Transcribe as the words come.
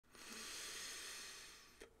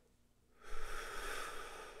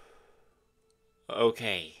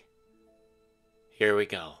Okay, here we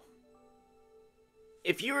go.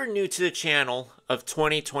 If you are new to the channel of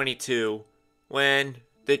 2022, when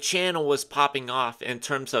the channel was popping off in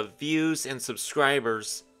terms of views and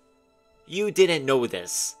subscribers, you didn't know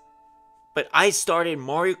this. But I started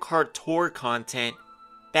Mario Kart Tour content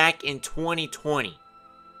back in 2020.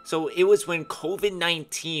 So it was when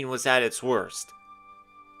COVID-19 was at its worst.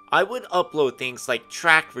 I would upload things like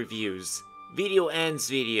track reviews, video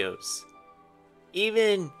ends videos,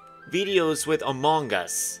 even videos with Among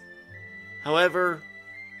Us. However,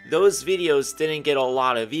 those videos didn't get a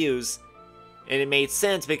lot of views, and it made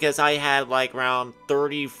sense because I had like around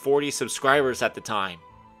 30-40 subscribers at the time.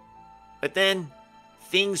 But then,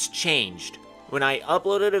 things changed when I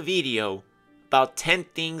uploaded a video about 10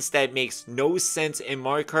 things that makes no sense in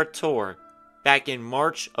Mario Kart Tour back in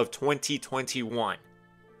March of 2021,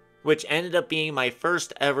 which ended up being my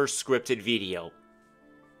first ever scripted video.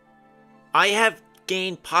 I have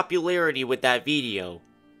gained popularity with that video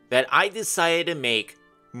that I decided to make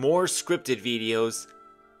more scripted videos,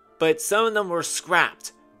 but some of them were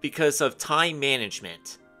scrapped because of time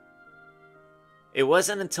management. It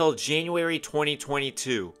wasn't until January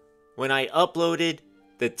 2022 when I uploaded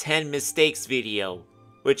the 10 mistakes video,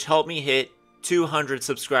 which helped me hit 200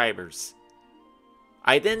 subscribers.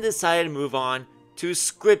 I then decided to move on to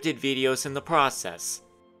scripted videos in the process,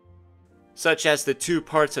 such as the 2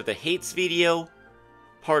 parts of the hates video,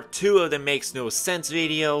 part 2 of the makes no sense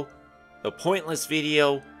video, the pointless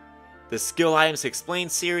video, the skill items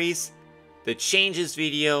explained series, the changes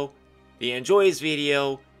video, the enjoys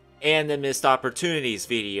video, and the missed opportunities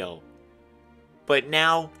video. But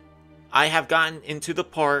now, I have gotten into the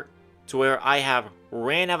part to where I have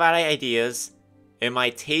ran out of ideas and my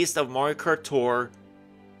taste of Mario Kart Tour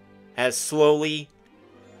has slowly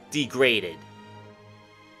degraded.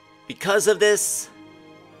 Because of this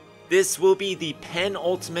will be the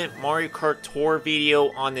penultimate Mario Kart Tour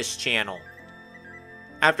video on this channel.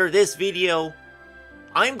 After this video,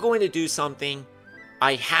 I'm going to do something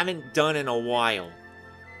I haven't done in a while,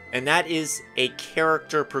 and that is a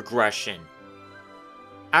character progression.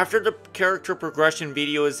 After the character progression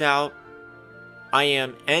video is out, I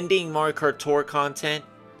am ending Mario Kart Tour content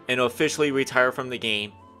and officially retire from the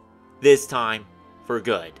game, this time for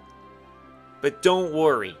good. But don't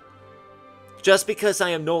worry, just because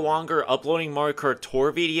I am no longer uploading Mario Kart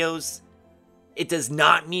Tour videos, it does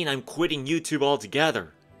not mean I'm quitting YouTube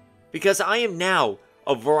altogether, because I am now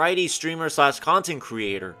a variety streamer / content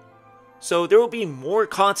creator. So there will be more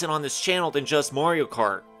content on this channel than just Mario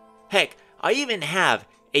Kart. Heck, I even have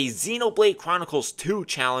a Xenoblade Chronicles 2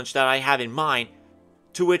 challenge that I have in mind,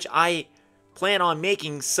 to which I plan on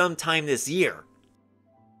making sometime this year.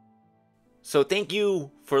 So thank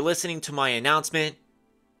you for listening to my announcement,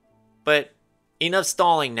 but enough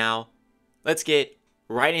stalling now. Let's get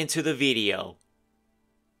right into the video.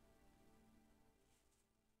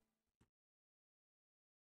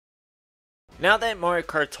 Now that Mario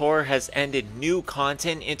Kart Tour has ended new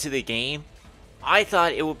content into the game, I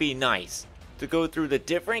thought it would be nice to go through the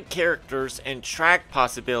different characters and track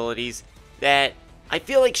possibilities that I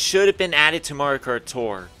feel like should have been added to Mario Kart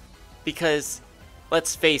Tour. Because,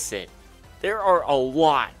 let's face it, there are a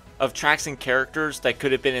lot of tracks and characters that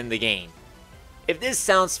could have been in the game. If this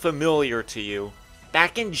sounds familiar to you,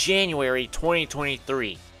 back in January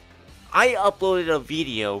 2023, I uploaded a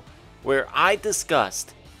video where I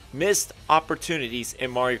discussed missed opportunities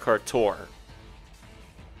in Mario Kart Tour.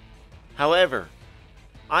 However,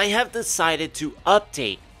 I have decided to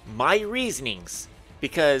update my reasonings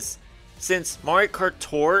because since Mario Kart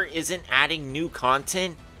Tour isn't adding new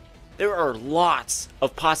content, there are lots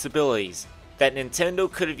of possibilities that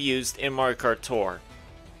Nintendo could have used in Mario Kart Tour,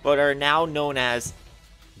 but are now known as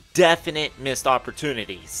definite missed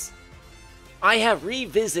opportunities. I have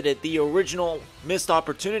revisited the original missed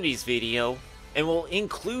opportunities video and will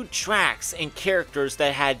include tracks and characters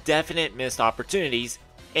that had definite missed opportunities,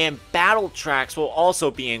 and battle tracks will also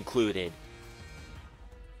be included.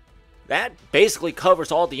 That basically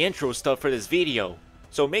covers all the intro stuff for this video,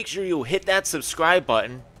 so make sure you hit that subscribe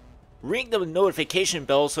button, ring the notification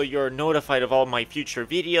bell so you're notified of all my future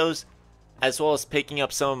videos, as well as picking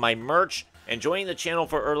up some of my merch and joining the channel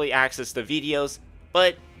for early access to videos,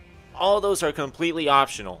 but all those are completely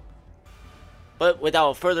optional. But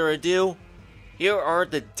without further ado, here are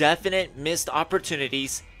the definite missed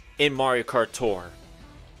opportunities in Mario Kart Tour.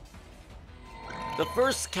 The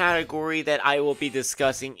first category that I will be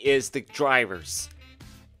discussing is the drivers.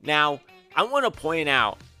 Now, I want to point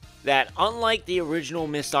out that unlike the original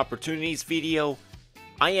missed opportunities video,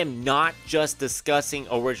 I am not just discussing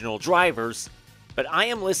original drivers, but I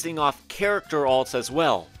am listing off character alts as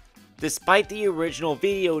well. despite the original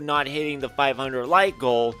video not hitting the 500 like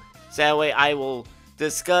goal, so that way I will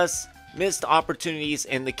discuss missed opportunities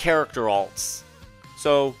in the character alts.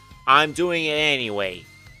 So I'm doing it anyway.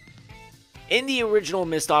 In the original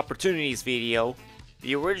missed opportunities video,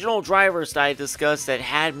 the original drivers that I discussed that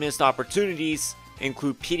had missed opportunities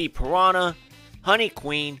include Petey Piranha, Honey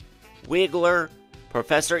Queen, Wiggler,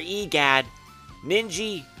 Professor Egad,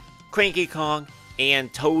 Ninja, Cranky Kong,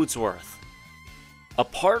 and Toadsworth.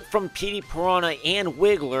 Apart from Petey Piranha and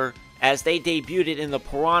Wiggler, as they debuted in the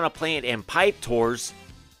Piranha Plant and Pipe Tours,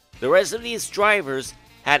 the rest of these drivers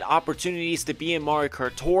had opportunities to be in Mario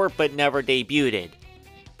Kart Tour but never debuted.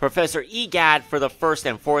 Professor Egad for the first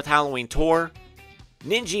and fourth Halloween Tour,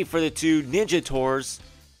 Ninja for the two Ninja Tours,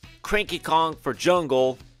 Cranky Kong for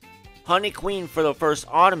Jungle, Honey Queen for the first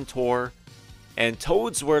Autumn Tour, and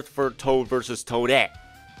Toadsworth for Toad vs. Toadette.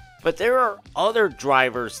 But there are other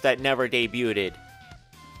drivers that never debuted.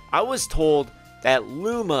 I was told that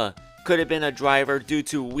Luma could have been a driver due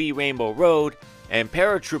to Wii Rainbow Road, and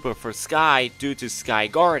Paratrooper for Sky due to Sky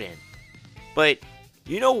Garden. But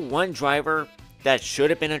you know one driver that should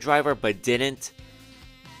have been a driver but didn't?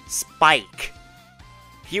 Spike.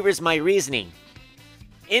 Here is my reasoning.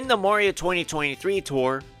 In the Mario 2023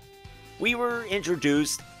 tour, we were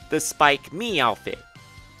introduced the Spike Me outfit.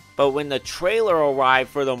 But when the trailer arrived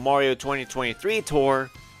for the Mario 2023 tour,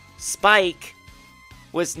 Spike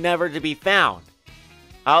was never to be found.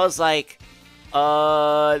 I was like,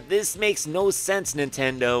 this makes no sense,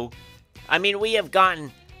 Nintendo. I mean, we have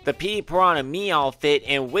gotten the Petey Piranha Me outfit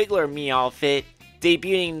and Wiggler Me outfit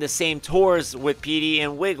debuting in the same tours with Petey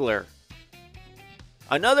and Wiggler.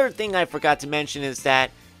 Another thing I forgot to mention is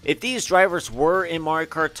that if these drivers were in Mario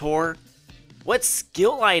Kart Tour, what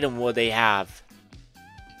skill item will they have?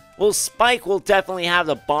 Well, Spike will definitely have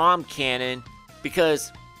the bomb cannon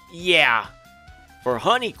because, yeah, for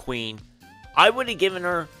Honey Queen, I would have given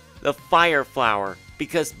her the fire flower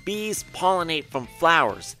because bees pollinate from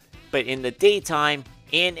flowers, but in the daytime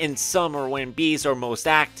and in summer when bees are most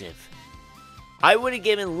active. I would have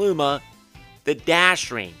given Luma the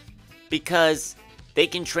dash ring because they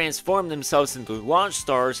can transform themselves into launch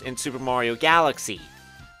stars in Super Mario Galaxy.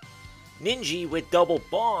 Ninja with double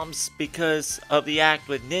bombs because of the act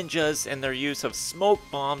with ninjas and their use of smoke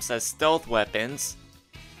bombs as stealth weapons.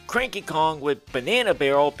 Cranky Kong with Banana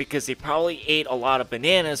Barrel because he probably ate a lot of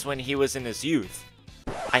bananas when he was in his youth.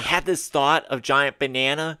 I had this thought of Giant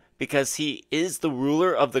Banana because he is the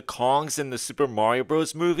ruler of the Kongs in the Super Mario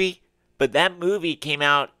Bros. Movie, but that movie came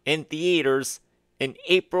out in theaters in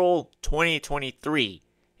April 2023,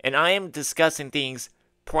 and I am discussing things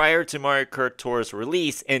prior to Mario Kart Tour's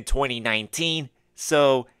release in 2019,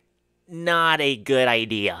 so not a good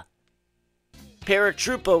idea.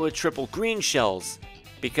 Paratroopa with triple green shells,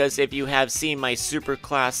 because if you have seen my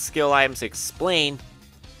Superclass skill items explained,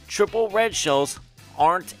 triple red shells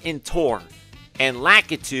aren't in Tour, and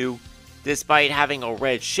Lakitu, despite having a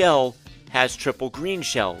red shell, has triple green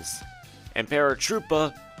shells, and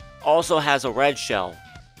Paratroopa also has a red shell.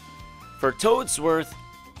 For Toadsworth,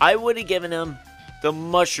 I would have given him the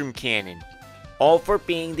Mushroom Cannon, all for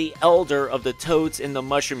being the elder of the Toads in the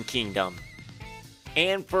Mushroom Kingdom.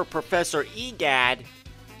 And for Professor Egad,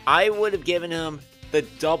 I would have given him the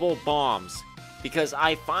double bombs, because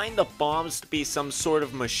I find the bombs to be some sort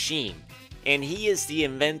of machine, and he is the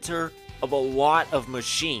inventor of a lot of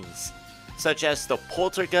machines, such as the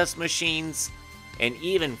Poltergust machines, and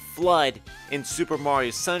even Flood in Super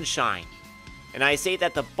Mario Sunshine. And I say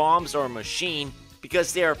that the bombs are a machine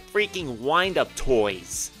because they are freaking wind-up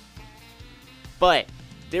toys. But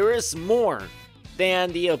there is more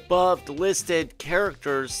than the above listed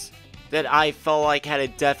characters that I felt like had a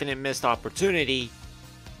definite missed opportunity,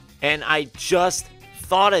 and I just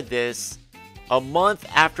thought of this a month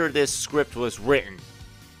after this script was written.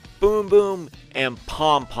 Boom Boom and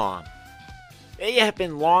Pom Pom. They have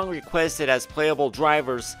been long requested as playable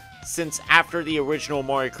drivers since after the original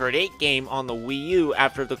Mario Kart 8 game on the Wii U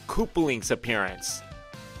after the Koopaling's appearance.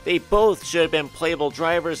 They both should have been playable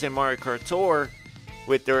drivers in Mario Kart Tour,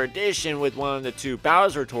 with their addition with one of the two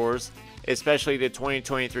Bowser Tours, especially the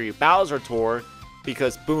 2023 Bowser Tour,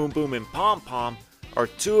 because Boom Boom and Pom Pom are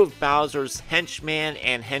two of Bowser's henchmen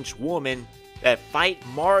and henchwoman that fight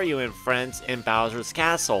Mario and friends in Bowser's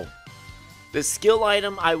Castle. The skill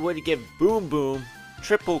item I would give Boom Boom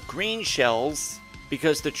triple green shells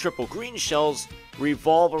because the triple green shells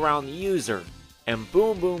revolve around the user, and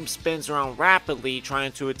Boom Boom spins around rapidly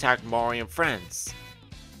trying to attack Mario and friends.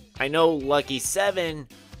 I know Lucky 7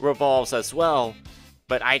 revolves as well,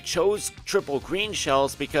 but I chose triple green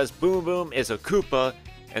shells because Boom Boom is a Koopa,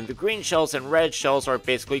 and the green shells and red shells are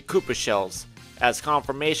basically Koopa shells, as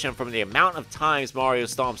confirmation from the amount of times Mario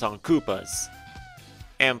stomps on Koopas.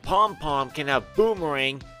 And Pom Pom can have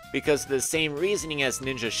Boomerang because of the same reasoning as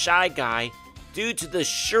Ninja Shy Guy due to the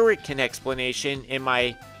Shuriken explanation in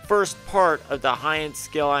my first part of the High-End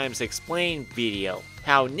Skill Items Explained video.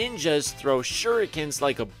 How ninjas throw shurikens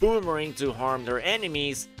like a boomerang to harm their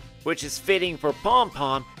enemies, which is fitting for Pom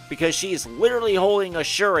Pom because she is literally holding a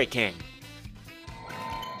shuriken.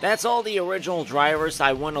 That's all the original drivers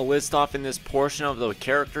I want to list off in this portion of the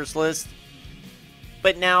characters list.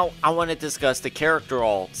 But now I want to discuss the character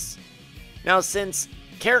alts. Now since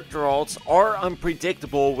character alts are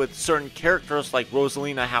unpredictable with certain characters like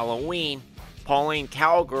Rosalina Halloween, Pauline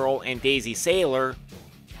Cowgirl, and Daisy Sailor,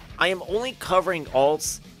 I am only covering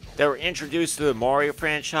alts that were introduced to the Mario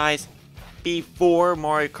franchise before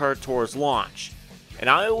Mario Kart Tour's launch, and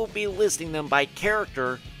I will be listing them by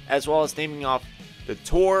character as well as naming off the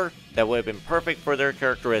tour that would have been perfect for their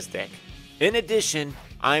characteristic. In addition,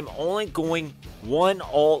 I'm only going one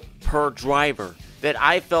alt per driver that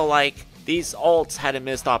I felt like these alts had a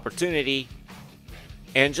missed opportunity,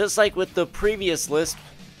 and just like with the previous list,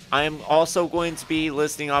 I am also going to be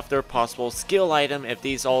listing off their possible skill item if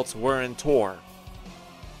these alts were in Tour.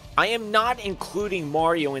 I am not including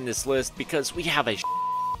Mario in this list because we have a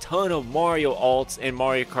ton of Mario alts in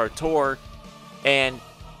Mario Kart Tour, and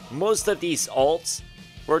most of these alts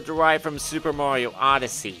were derived from Super Mario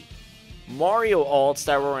Odyssey. Mario alts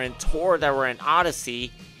that were in Tour that were in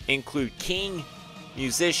Odyssey include King,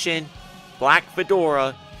 Musician, Black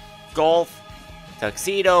Fedora, Golf,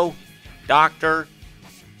 Tuxedo, Doctor,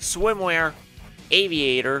 Swimwear,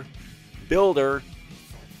 Aviator, Builder,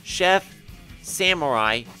 Chef,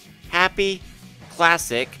 Samurai, Happy,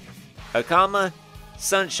 Classic, Akama,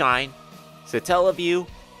 Sunshine, Satellaview,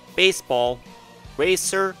 Baseball,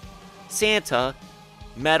 Racer, Santa,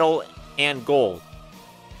 Metal, and Gold.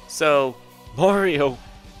 So, Mario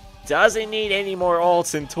doesn't need any more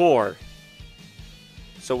alts in Tour.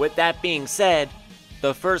 So with that being said,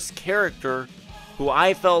 the first character who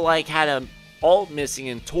I felt like had an alt missing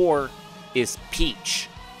in Tour is Peach.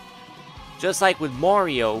 Just like with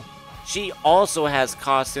Mario, she also has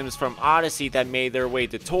costumes from Odyssey that made their way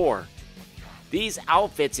to Tour. These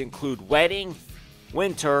outfits include Wedding,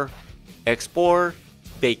 Winter, Explorer,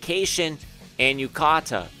 Vacation, and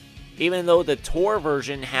Yukata, even though the Tour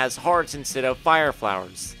version has hearts instead of fire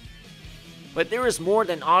flowers. But there is more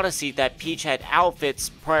than Odyssey that Peach had outfits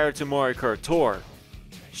prior to Mario Kart Tour.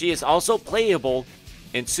 She is also playable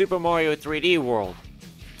in Super Mario 3D World,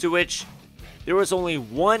 to which there was only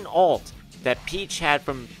one alt that Peach had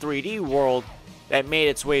from 3D World that made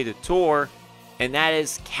its way to Tour, and that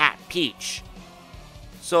is Cat Peach.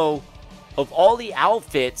 So, of all the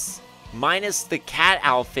outfits, minus the cat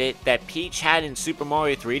outfit that Peach had in Super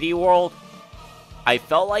Mario 3D World, I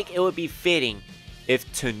felt like it would be fitting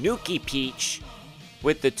if Tanuki Peach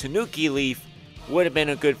with the Tanuki leaf would have been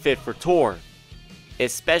a good fit for Tour,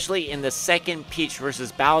 especially in the second Peach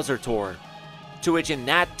vs. Bowser Tour, to which in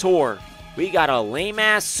that tour, we got a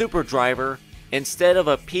lame-ass super driver instead of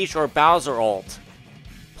a Peach or Bowser alt.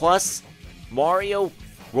 Plus, Mario,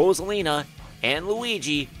 Rosalina, and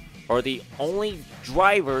Luigi are the only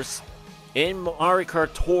drivers in Mario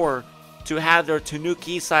Kart Tour to have their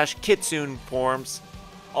Tanuki/Kitsune forms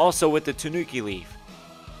also with the Tanuki leaf.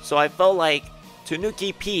 So I felt like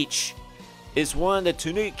Tanuki Peach is one of the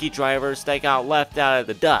Tanuki drivers that got left out of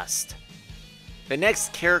the dust. The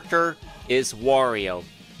next character is Wario,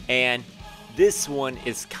 and this one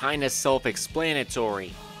is kinda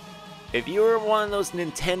self-explanatory. If you were one of those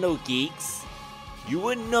Nintendo geeks, you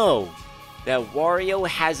would know that Wario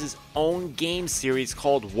has his own game series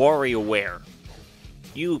called WarioWare.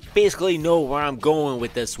 You basically know where I'm going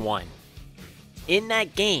with this one. In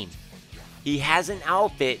that game, he has an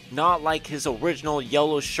outfit not like his original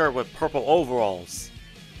yellow shirt with purple overalls.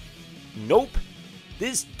 Nope,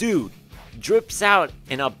 this dude drips out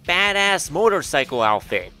in a badass motorcycle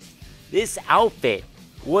outfit. This outfit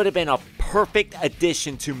would have been a perfect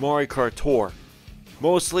addition to Mario Kart Tour,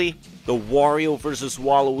 mostly the Wario vs.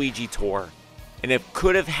 Waluigi Tour, and it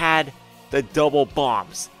could have had the double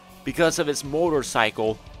bombs because of its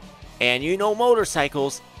motorcycle, and you know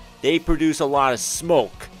motorcycles, they produce a lot of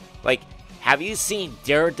smoke. Like, have you seen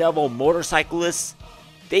Daredevil motorcyclists?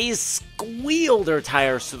 They squeal their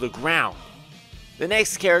tires to the ground. The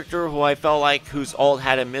next character who I felt like whose alt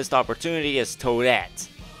had a missed opportunity is Toadette.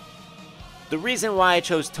 The reason why I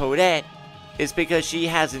chose Toadette is because she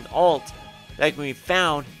has an alt that can be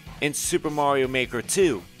found in Super Mario Maker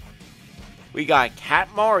 2. We got Cat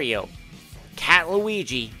Mario, Cat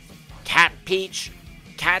Luigi, Cat Peach,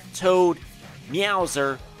 Cat Toad,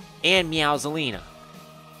 Meowser, and Meowsalina.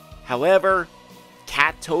 However,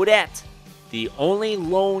 Cat Toadette, the only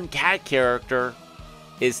lone cat character,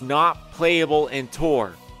 is not playable in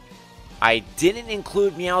Tour. I didn't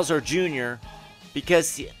include Meowser Jr.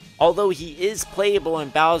 because although he is playable in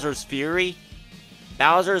Bowser's Fury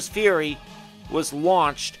was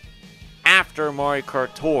launched after Mario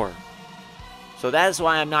Kart Tour. So that is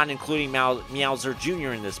why I'm not including Meowser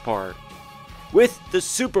Jr. in this part. With the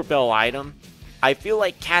Super Bell item, I feel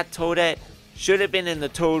like Cat Toadette should have been in the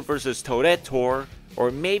Toad vs Toadette Tour, or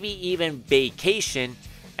maybe even Vacation,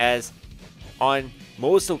 as on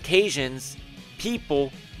most occasions,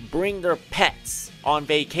 people bring their pets on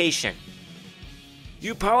vacation.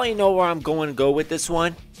 You probably know where I'm going to go with this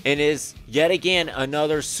one. It is yet again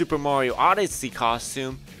another Super Mario Odyssey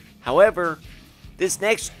costume. However, this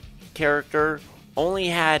next character only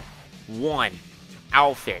had one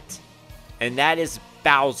outfit, and that is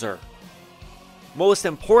Bowser. Most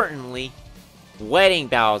importantly, Wedding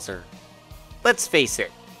Bowser. Let's face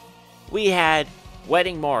it, we had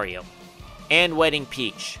Wedding Mario and Wedding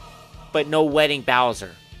Peach, but no Wedding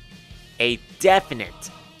Bowser. A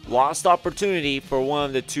definite lost opportunity for one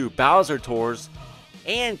of the two Bowser tours,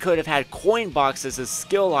 and could have had coin boxes as a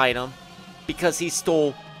skill item because he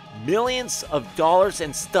stole millions of dollars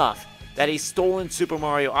in stuff that he stole in Super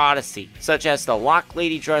Mario Odyssey, such as the Lock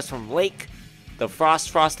Lady dress from Lake, the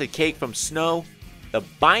Frosted Cake from Snow, the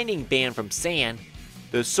Binding Band from Sand,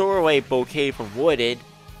 the Soarway Bouquet from Wooded,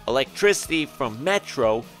 electricity from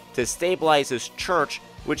Metro to stabilize his church,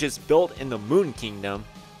 which is built in the Moon Kingdom,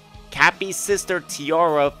 Cappy's sister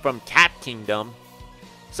Tiara from Cap Kingdom,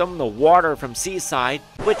 some of the water from Seaside,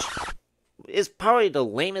 which is probably the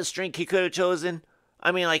lamest drink he could have chosen.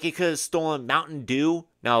 I mean, like, he could have stolen Mountain Dew.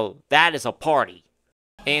 Now, that is a party.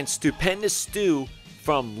 And Stupendous Stew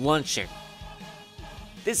from Luncheon.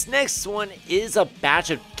 This next one is a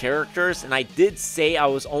batch of characters, and I did say I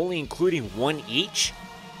was only including one each,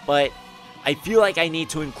 but I feel like I need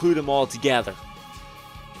to include them all together.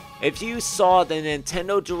 If you saw the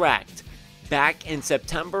Nintendo Direct back in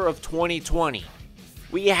September of 2020,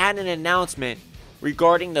 we had an announcement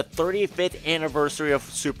regarding the 35th anniversary of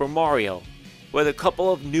Super Mario, with a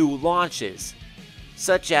couple of new launches,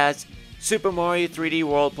 such as Super Mario 3D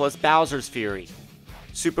World plus Bowser's Fury,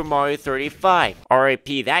 Super Mario 35,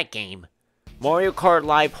 RIP that game, Mario Kart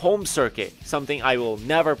Live Home Circuit, something I will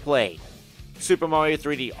never play, Super Mario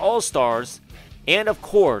 3D All-Stars, and of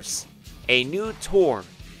course, a new tour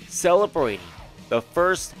celebrating the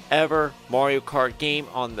first ever Mario Kart game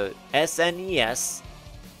on the SNES,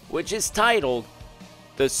 which is titled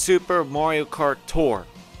the Super Mario Kart Tour.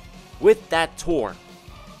 With that tour,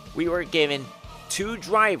 we were given two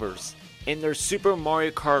drivers in their Super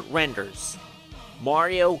Mario Kart renders,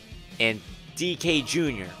 Mario and DK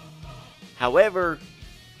Jr. However,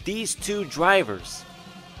 these two drivers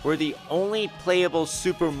were the only playable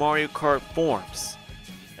Super Mario Kart forms,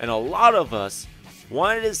 and a lot of us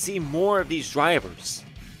wanted to see more of these drivers.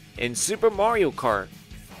 In Super Mario Kart,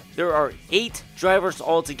 there are 8 drivers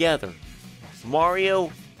altogether: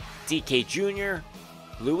 Mario, DK Jr.,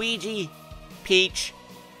 Luigi, Peach,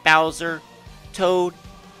 Bowser, Toad,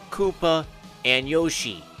 Koopa, and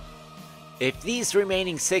Yoshi. If these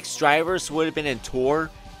remaining 6 drivers would have been in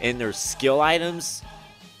Tour in their skill items,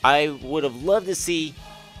 I would have loved to see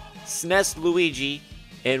SNES Luigi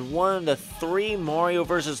in one of the 3 Mario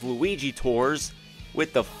vs. Luigi tours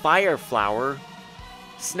with the Fire Flower,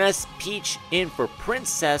 SNES Peach in for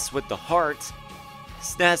Princess with the Heart,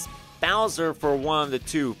 SNES Bowser for one of the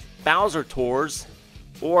 2 Bowser tours,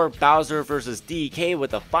 or Bowser vs. DK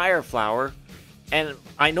with the Fire Flower. And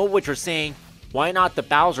I know what you're saying, why not the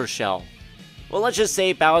Bowser shell? Well, let's just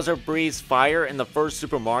say Bowser breathes fire in the first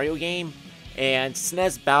Super Mario game, and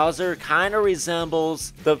SNES Bowser kind of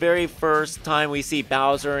resembles the very first time we see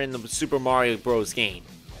Bowser in the Super Mario Bros. Game.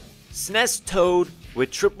 SNES Toad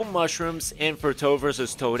with triple mushrooms in for Toad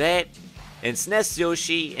vs. Toadette, and SNES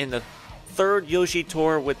Yoshi in the 3rd Yoshi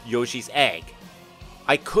tour with Yoshi's Egg.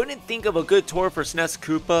 I couldn't think of a good tour for SNES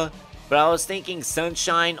Koopa, but I was thinking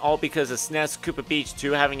Sunshine, all because of SNES Koopa Beach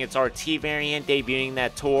 2 having its RT variant debuting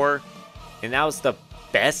that tour, and that was the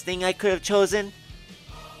best thing I could have chosen.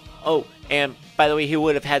 Oh, and by the way, he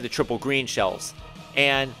would have had the triple green shells.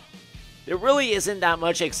 And there really isn't that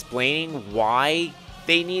much explaining why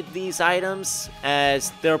they need these items,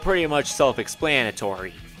 as they're pretty much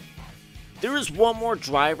self-explanatory. There is one more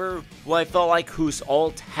driver who I felt like whose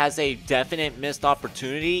ult has a definite missed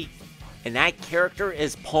opportunity, and that character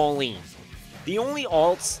is Pauline. The only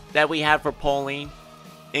ults that we have for Pauline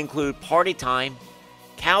include Party Time,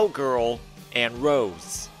 Cowgirl, and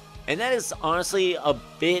Rose. And that is honestly a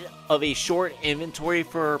bit of a short inventory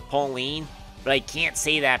for Pauline, but I can't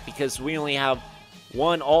say that because we only have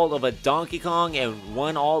one alt of a Donkey Kong and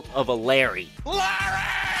one alt of a Larry.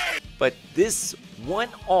 But this one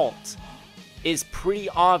alt is pretty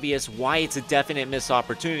obvious why it's a definite missed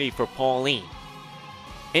opportunity for Pauline.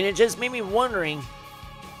 And it just made me wondering,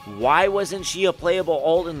 why wasn't she a playable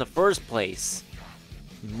alt in the first place?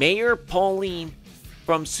 Mayor Pauline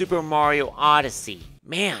from Super Mario Odyssey.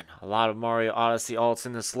 Man, a lot of Mario Odyssey alts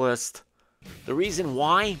in this list. The reason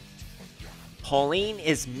why? Pauline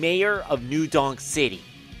is mayor of New Donk City.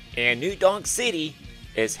 And New Donk City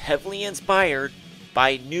is heavily inspired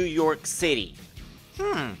by New York City.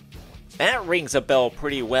 That rings a bell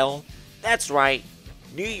pretty well. That's right,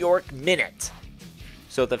 New York Minute.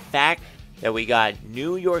 So the fact that we got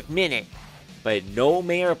New York Minute, but no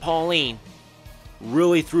Mayor Pauline,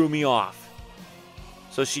 really threw me off.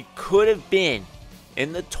 So she could have been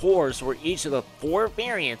in the tours where each of the 4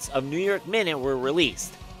 variants of New York Minute were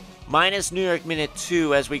released. Minus New York Minute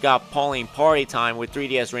 2, as we got Pauline Party Time with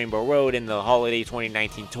 3DS Rainbow Road in the Holiday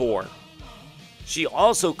 2019 tour. She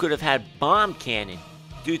also could have had Bomb Cannon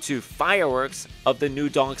due to fireworks of the New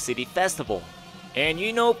Donk City Festival. And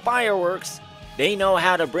you know fireworks, they know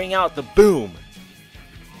how to bring out the boom.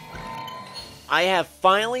 I have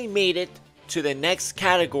finally made it to the next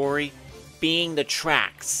category, being the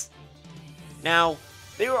tracks. Now,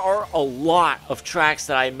 there are a lot of tracks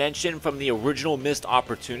that I mentioned from the original Missed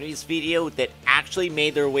Opportunities video that actually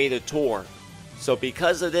made their way to tour. So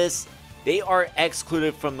because of this, they are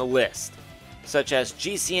excluded from the list, such as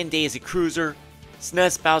GCN Daisy Cruiser,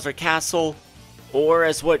 SNES Bowser Castle, or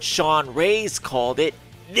as what Sean Reyes called it,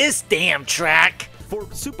 this damn track! For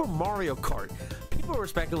Super Mario Kart, people were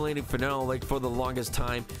speculating Finale Lake for the longest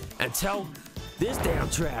time until this damn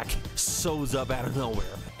track shows up out of nowhere.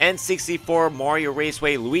 N64 Mario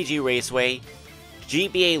Raceway Luigi Raceway,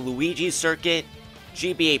 GBA Luigi Circuit,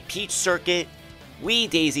 GBA Peach Circuit, Wii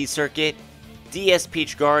Daisy Circuit, DS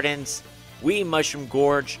Peach Gardens, Wii Mushroom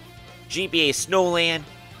Gorge, GBA Snowland,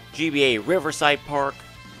 GBA Riverside Park,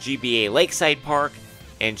 GBA Lakeside Park,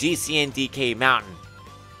 and GCN DK Mountain.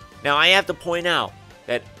 Now I have to point out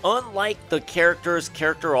that unlike the character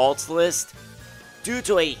alts list, due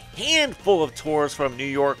to a handful of tours from New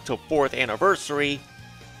York to 4th anniversary,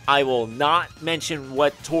 I will not mention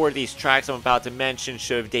what tour these tracks I'm about to mention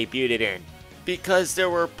should have debuted in, because there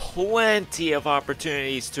were plenty of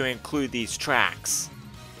opportunities to include these tracks.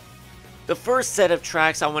 The first set of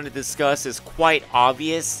tracks I want to discuss is quite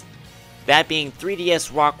obvious, that being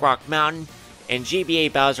 3DS Rock Mountain and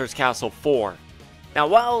GBA Bowser's Castle 4. Now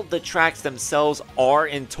while the tracks themselves are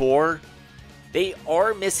in tour, they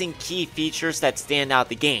are missing key features that stand out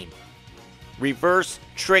the game. Reverse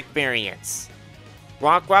trick variants.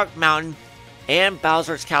 Rock Mountain and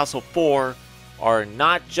Bowser's Castle 4 are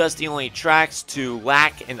not just the only tracks to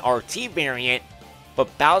lack an RT variant,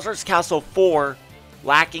 but Bowser's Castle 4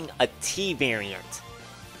 lacking a T variant.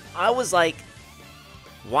 I was like,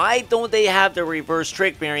 why don't they have the reverse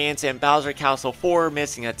trick variants and Bowser Castle 4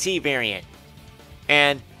 missing a T variant?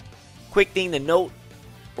 And quick thing to note,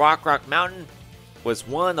 Rock Mountain was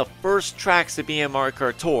one of the first tracks to be in Mario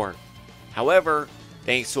Kart Tour. However,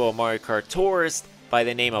 thanks to a Mario Kart tourist by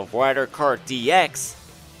the name of Rider Kart DX,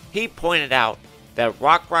 he pointed out that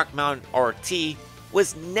Rock Mountain RT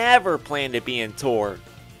was never planned to be in tour,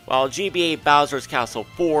 while GBA Bowser's Castle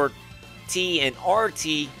 4, T, and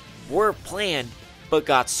RT were planned but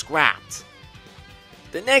got scrapped.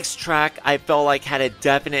 The next track I felt like had a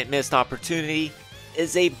definite missed opportunity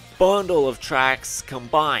is a bundle of tracks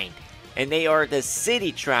combined, and they are the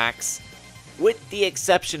city tracks with the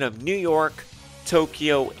exception of New York,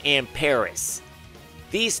 Tokyo, and Paris.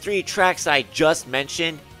 These 3 tracks I just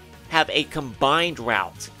mentioned have a combined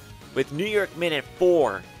route, with New York Minute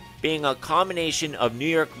 4 being a combination of New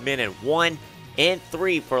York Minute 1 and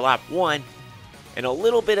 3 for lap 1, and a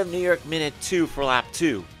little bit of New York Minute 2 for lap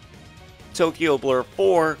 2. Tokyo Blur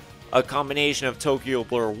 4, a combination of Tokyo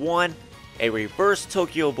Blur 1, a reverse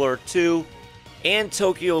Tokyo Blur 2, and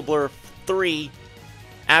Tokyo Blur 3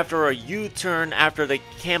 after a U-turn after the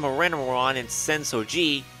Cameron in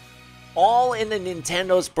Sensoji, all in the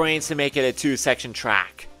Nintendo's brains to make it a 2-section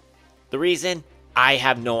track. The reason? I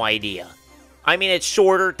have no idea. I mean, it's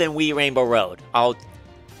shorter than Wii Rainbow Road, I'll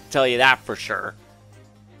tell you that for sure.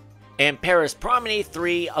 And Paris Promenade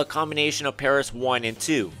 3, a combination of Paris 1 and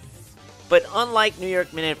 2. But unlike New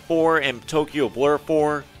York Minute 4 and Tokyo Blur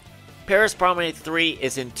 4, Paris Promenade 3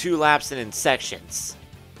 is in 2 laps and in sections.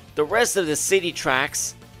 The rest of the city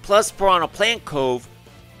tracks, plus Piranha Plant Cove,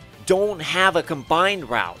 don't have a combined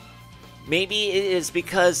route. Maybe it is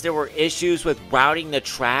because there were issues with routing the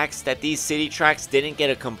tracks that these city tracks didn't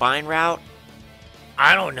get a combined route?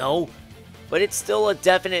 I don't know. but it's still a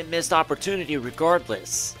definite missed opportunity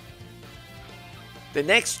regardless. The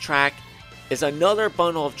next track is another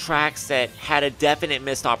bundle of tracks that had a definite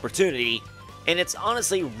missed opportunity, and it's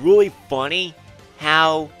honestly really funny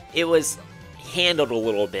how it was handled a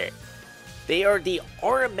little bit. They are the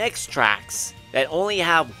RMX tracks that only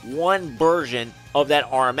have one version of that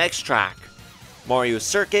RMX track: Mario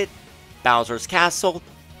Circuit, Bowser's Castle,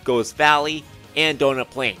 Ghost Valley, and Donut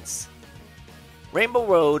Plains. Rainbow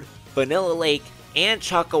Road, Vanilla Lake, and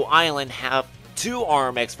Choco Island have two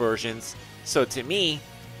RMX versions, so to me,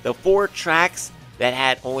 the 4 tracks that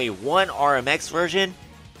had only one RMX version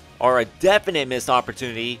are a definite missed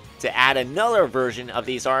opportunity to add another version of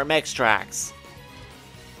these RMX tracks.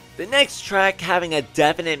 The next track having a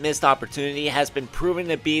definite missed opportunity has been proven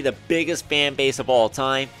to be the biggest fan base of all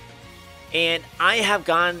time, and I have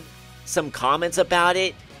gotten some comments about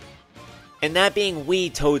it, and that being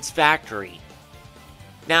Wii Toad's Factory.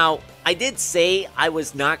 Now, I did say I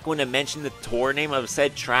was not going to mention the tour name of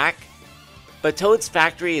said track, but Toad's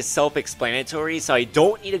Factory is self-explanatory, so I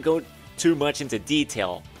don't need to go too much into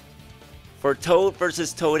detail. For Toad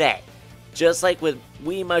vs. Toadette, just like with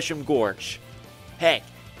Wii Mushroom Gorge. Heck,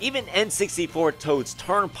 even N64 Toad's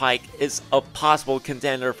Turnpike is a possible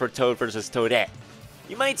contender for Toad vs. Toadette.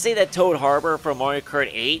 You might say that Toad Harbor from Mario Kart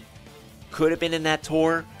 8 could have been in that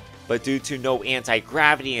tour, but due to no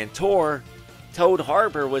anti-gravity in tour, Toad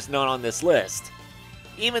Harbor was not on this list.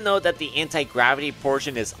 Even though that the anti-gravity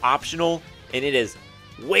portion is optional and it is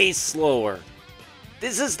way slower.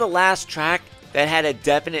 This is the last track that had a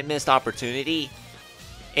definite missed opportunity,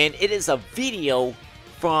 and it is a video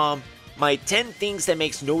from my 10 Things That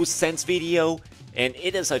Makes No Sense video, and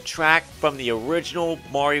it is a track from the original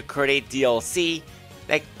Mario Kart 8 DLC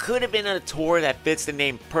that could have been on a tour that fits the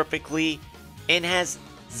name perfectly and has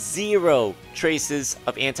 0 traces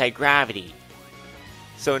of anti-gravity.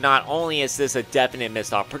 So not only is this a definite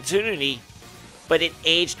missed opportunity, but it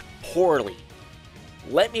aged poorly.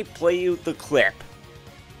 Let me play you the clip.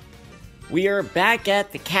 We are back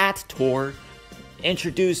at the Cat Tour,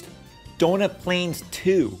 introduced Donut Plains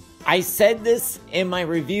 2. I said this in my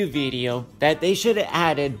review video that they should have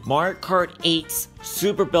added Mario Kart 8's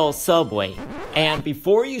Super Bell Subway. And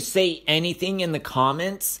before you say anything in the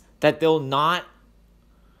comments that they'll not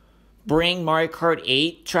bring Mario Kart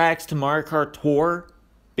 8 tracks to Mario Kart Tour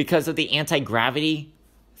because of the anti-gravity,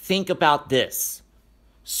 think about this.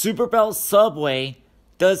 Super Bell Subway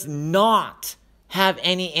does not have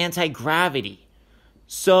any anti-gravity.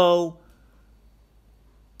 So,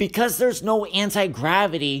 because there's no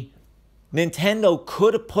anti-gravity, Nintendo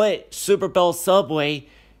could have put Super Bell Subway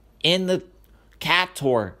in the Cat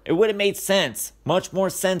Tour. It would have made sense. Much more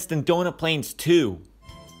sense than Donut Plains 2.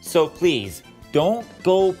 So please, don't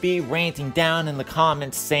go be ranting down in the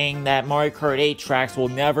comments saying that Mario Kart 8 tracks will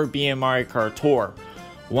never be in Mario Kart Tour.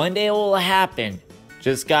 One day it will happen.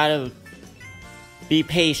 Just gotta be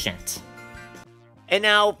patient. And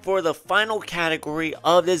now for the final category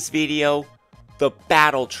of this video, the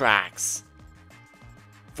battle tracks.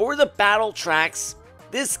 For the battle tracks,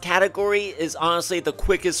 this category is honestly the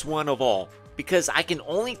quickest one of all, because I can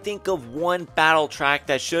only think of one battle track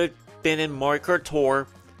that should have been in Mario Kart Tour,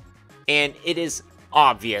 and it is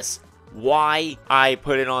obvious why I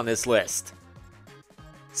put it on this list.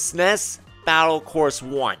 SNES Battle Course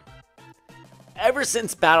 1. Ever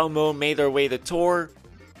since Battle Mode made their way to Tour,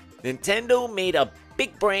 Nintendo made a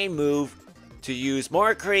big brain move to use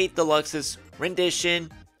Mario Kart 8 Deluxe's rendition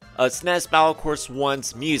of SNES Battle Course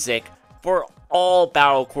 1's music for all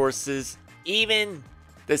battle courses, even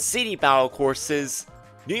the city battle courses,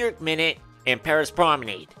 New York Minute, and Paris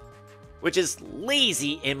Promenade, which is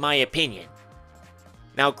lazy in my opinion.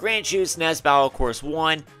 Now grant you SNES Battle Course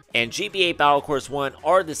 1 and GBA Battle Course 1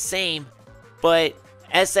 are the same, but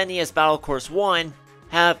SNES Battle Course 1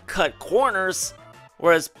 have cut corners,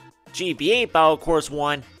 whereas GBA Battle Course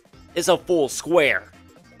 1 is a full square.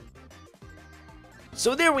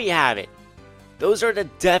 So there we have it. Those are the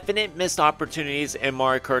definite missed opportunities in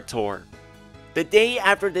Mario Kart Tour. The day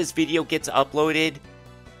after this video gets uploaded,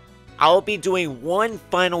 I'll be doing one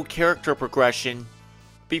final character progression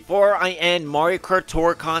before I end Mario Kart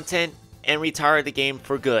Tour content and retire the game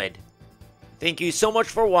for good. Thank you so much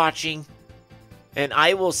for watching, and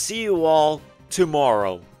I will see you all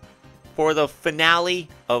tomorrow for the finale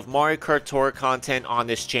of Mario Kart Tour content on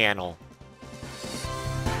this channel.